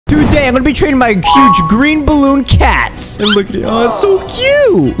Today, I'm gonna be trading my huge green balloon cat. And look at it. Oh, it's so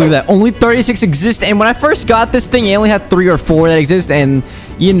cute. Look at that. Only 36 exist. And when I first got this thing, I only had 3 or 4 that exist. And,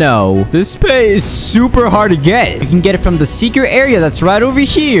 you know, this pet is super hard to get. You can get it from the secret area that's right over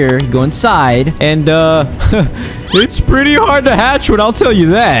here. You go inside. And, it's pretty hard to hatch one, I'll tell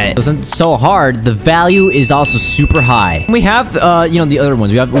you that. It wasn't so hard. The value is also super high. We have, you know, the other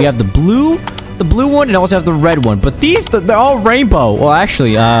ones. We have the blue one, and also have the red one. But these, they're all rainbow. Well,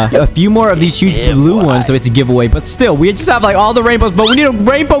 actually, a few more of these huge blue ones so it's a giveaway. But still, we just have like all the rainbows, but we need a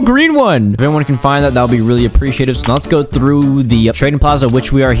rainbow green one. If anyone can find that, that'll be really appreciative. So let's go through the trading plaza,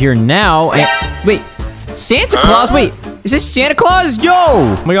 which we are here now. And wait, Santa Claus? Wait, is this Santa Claus? Yo!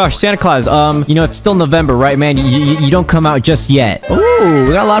 Oh my gosh, Santa Claus. You know, it's still November, right, man? You don't come out just yet. Oh,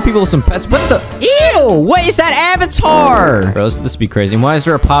 we got a lot of people with some pets. What the? Ew! What is that avatar? Bro, this would be crazy. And why is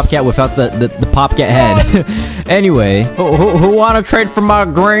there a Popcat without the Popcat head? Anyway, who want to trade for my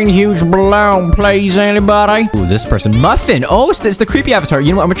green huge balloon, please, anybody? Ooh, this person. Muffin. Oh, it's the creepy avatar.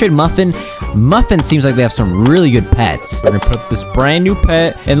 You know what? I'm gonna trade Muffin. Muffin seems like they have some really good pets. We're gonna put up this brand new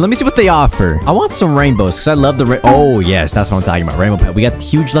pet. And let me see what they offer. I want some rainbows because I love the oh, yes, that's what I'm talking about. Rainbow pet. We got the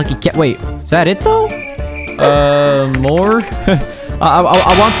huge lucky cat. Wait, is that it though? More?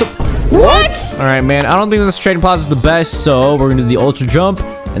 I want some. What? All right, man. I don't think this trading plaza is the best, so we're gonna do the ultra jump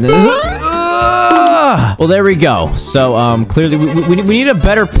and then. Well, there we go. So, clearly, we need a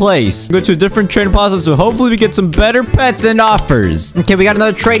better place. Go to a different trading plaza, so hopefully we get some better pets and offers. Okay, we got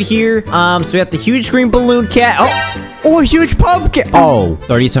another trade here. So we have the huge green balloon cat. Oh, a huge pumpkin. Oh,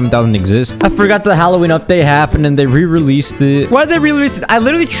 37,000 exist. I forgot the Halloween update happened and they re-released it. Why did they re-release it? I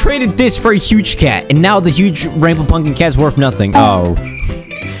literally traded this for a huge cat, and now the huge rainbow pumpkin cat's worth nothing. Oh.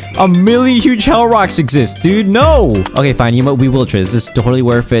 A million huge hell rocks exist, dude. No. Okay, fine. You know what? We will trade. This is totally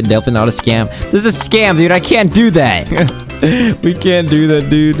worth it. Definitely not a scam. This is a scam, dude. I can't do that. We can't do that,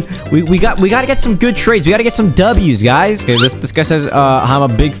 dude. We gotta get some good trades. We gotta get some W's, guys. Okay, this guy says, I'm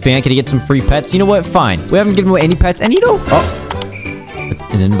a big fan. Can I get some free pets? You know what? Fine. We haven't given away any pets, and you know,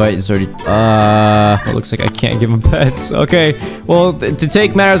 an invite is already. It looks like I can't give him pets. Okay. Well, to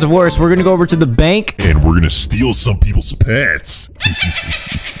take matters of worse, we're gonna go over to the bank, and we're gonna steal some people's pets.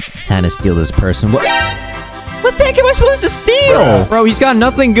 Trying to steal this person. What the heck am I supposed to steal? Bro, he's got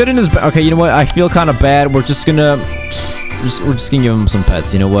nothing good in his Okay, you know what? I feel kind of bad. We're just gonna give him some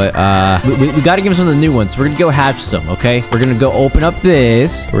pets. You know what? We gotta give him some of the new ones. We're gonna go hatch some, okay? We're gonna go open up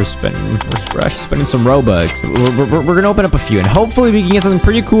this. We're actually spending some Robux. We're gonna open up a few, and hopefully we can get something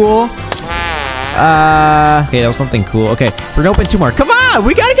pretty cool. Okay, that was something cool. Okay, we're gonna open 2 more. Come on,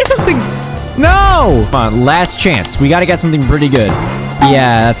 we gotta get something. No! Come on, last chance. We gotta get something pretty good.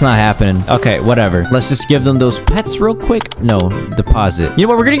 Yeah, that's not happening. Okay, whatever. Let's just give them those pets real quick. No, deposit. You know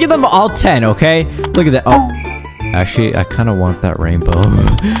what? We're gonna give them all 10, okay? Look at that. Oh, actually, I kind of want that rainbow.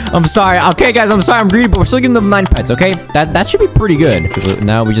 I'm sorry. Okay, guys, I'm sorry. I'm greedy, but we're still giving them 9 pets, okay? That should be pretty good.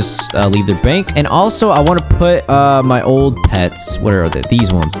 Now we just leave their bank. And also, I want to put my old pets. Where are they?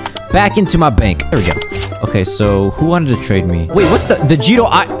 These ones. Back into my bank. There we go. Okay, so who wanted to trade me? Wait, what the Jito?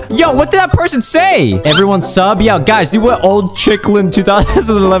 Yo, what did that person say? Everyone sub? Yo, guys, do what old Chicklin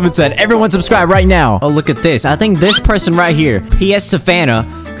 2011 said. Everyone subscribe right now. Oh, look at this. I think this person right here, PS Savannah,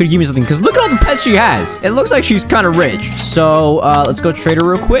 could give me something, because look at all the pets she has. It looks like she's kind of rich. So, let's go trade her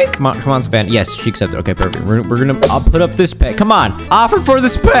real quick. Come on, Savannah. Yes, she accepted. Okay, perfect. I'll put up this pet. Come on. Offer for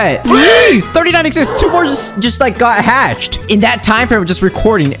this pet. Please. 39 exists. 2 more just like got hatched. In that time frame of just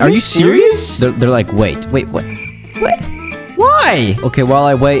recording. Are you serious? They're like, wait, what? Why? Okay, while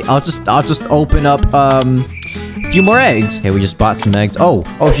I wait, I'll just open up, a few more eggs. Okay, we just bought some eggs. Oh,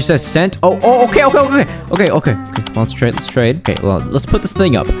 she says sent. Oh, okay. Let's trade. Okay, well, let's put this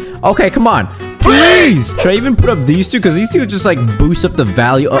thing up. Okay, come on. Please! Should I even put up these 2? Because these 2 just, like, boost up the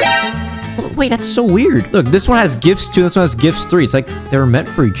value. Wait, that's so weird. Look, this one has gifts 2, this one has gifts 3. It's like they were meant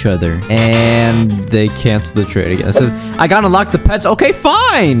for each other. And they canceled the trade again. It says, I gotta unlock the pets. Okay,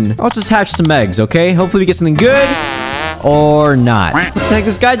 fine. I'll just hatch some eggs, okay? Hopefully we get something good. Or not. What the heck?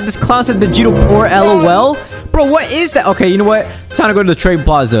 This clown said the Jito poor LOL. Bro, what is that? Okay, you know what? Time to go to the trade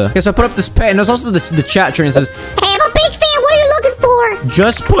plaza. Okay, so I put up this pet, and there's also the chat train. It says, hey, I'm a big fan. What are you looking for?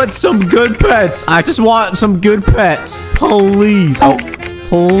 Just put some good pets. I just want some good pets. Please. Oh,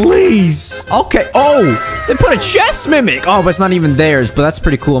 please. Okay. Oh, they put a chess mimic. Oh, but it's not even theirs, but that's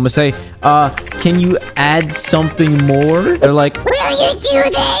pretty cool. I'm gonna say, can you add something more? They're like, will you do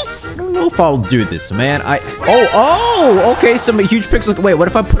this? don't know if I'll do this, man. Oh, okay, some huge pixel. Wait, what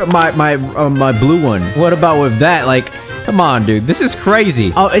if I put up my blue one? What about with that? Like, come on, dude. This is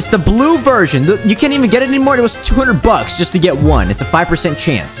crazy. Oh, it's the blue version. You can't even get it anymore. It was $200 just to get one. It's a 5%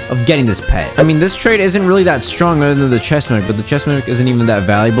 chance of getting this pet. I mean, this trade isn't really that strong other than the chest mimic, but the chest mimic isn't even that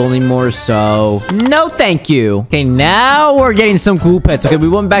valuable anymore, so no thank you. Okay, now we're getting some cool pets. Okay, we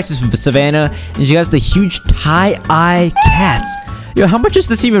went back to Savannah, and she has the huge tie-eye cats. Yo, how much is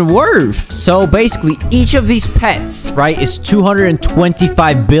this even worth? So basically, each of these pets, right, is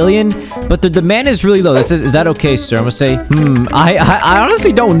 225 billion, but the demand is really low. Is that okay, sir? I'm gonna say, I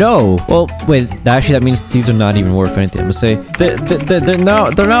honestly don't know. Well, wait, actually, that means these are not even worth anything. I'm gonna say,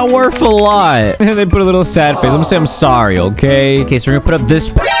 they're not worth a lot. And they put a little sad face. I'm gonna say, I'm sorry, okay? Okay, so we're gonna put up this.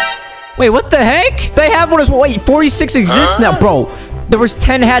 Wait, what the heck? They have one as well. Wait, 46 exists now, bro. There was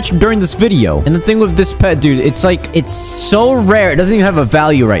 10 hatched during this video. And the thing with this pet, dude, it's like, it's so rare. It doesn't even have a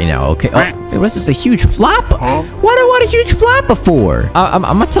value right now, okay? Oh, wait, what's this? A huge flop? What do I want a huge flopper for? I'm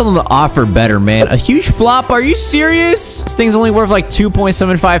gonna tell them to offer better, man. A huge flop? Are you serious? This thing's only worth like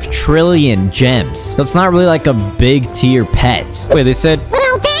 2.75 trillion gems. So it's not really like a big tier pet. Wait, they said...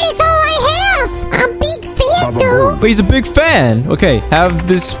 Well, that is all I have. I'm a big fan, though. But he's a big fan. Okay, have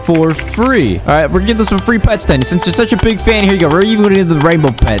this for free. All right, we're gonna give them some free pets then. Since you're such a big fan, here you go. We're even gonna give the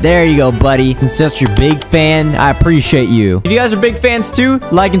rainbow pet. There you go, buddy. Since such your big fan, I appreciate you. If you guys are big fans too,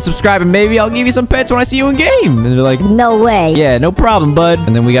 like and subscribe, and maybe I'll give you some pets when I see you in game. And they're like, no way. Yeah, no problem, bud.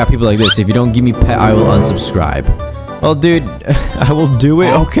 And then we got people like this. If you don't give me pet, I will unsubscribe. Well, dude, I will do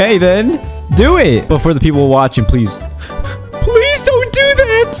it. Okay, then. Do it. But for the people watching, please. Please don't do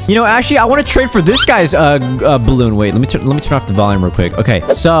that. You know, actually, I want to trade for this guy's balloon. Wait, let me turn off the volume real quick. Okay,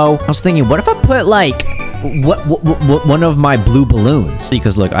 so I was thinking, what if I put like one of my blue balloons?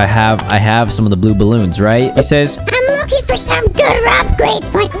 Because look, I have some of the blue balloons, right? He says, I'm looking for some good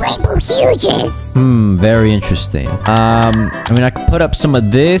upgrades like Rainbow Huges. Very interesting. I mean, I could put up some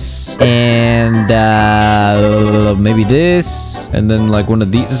of this and maybe this, and then like one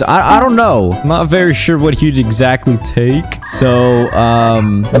of these. I don't know. I'm not very sure what he'd exactly take. So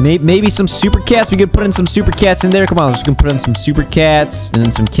maybe some super cats. We could put in some super cats in there. Come on, we're just gonna put in some super cats and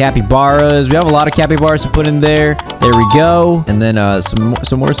then some capybaras. We have a lot of capybaras to put in there. There we go. And then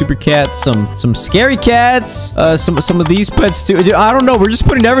some more super cats, some scary cats, some of these pets too. Dude, I don't know. We're just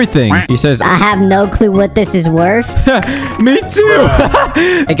putting everything. He says, I have no clue what this is worth. Me too.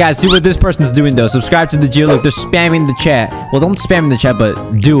 Hey guys, see what this person's doing though. Subscribe to the Geo. Look, they're spamming the chat. Well, don't spam in the chat,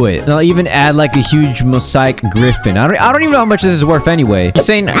 but do it. And I'll even add like a huge mosaic griffin. I don't even know how much this is worth anyway. He's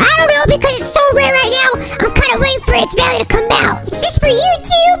saying, I don't know because it's so rare right now. I'm kind of waiting for its value to come out. Is this for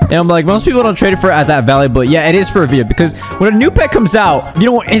YouTube? and I'm like, most people don't trade it for at that value, but yeah, it is for a video because when a new pet comes out, you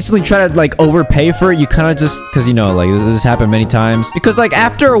don't instantly try to like overpay for it. You kind of just, because you know, like this happened many times. Because like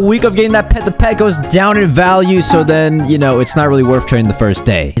after a week of getting that pet, the pet goes down in value. So then, you know, it's not really worth trading the first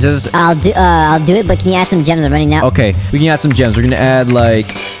day. He says, I'll do it, but can you add some gems? I'm running out. Okay, we can add some gems. We're gonna add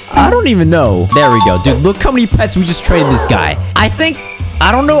like, I don't even know. There we go, dude. Look how many pets we just traded this guy.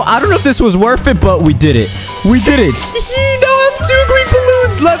 I don't know if this was worth it, but we did it. We did it. Now I have 2 green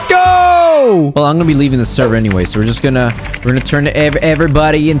balloons. Let's go. Well, I'm gonna be leaving the server anyway, so we're gonna turn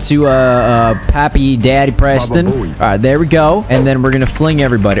everybody into Pappy Daddy Preston. All right, there we go, and then we're gonna fling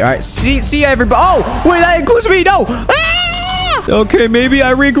everybody. All right, see everybody. Oh, wait, that includes me. No. Ah! Okay, maybe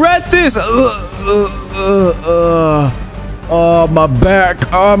I regret this. Oh, my back.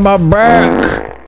 Oh, my back.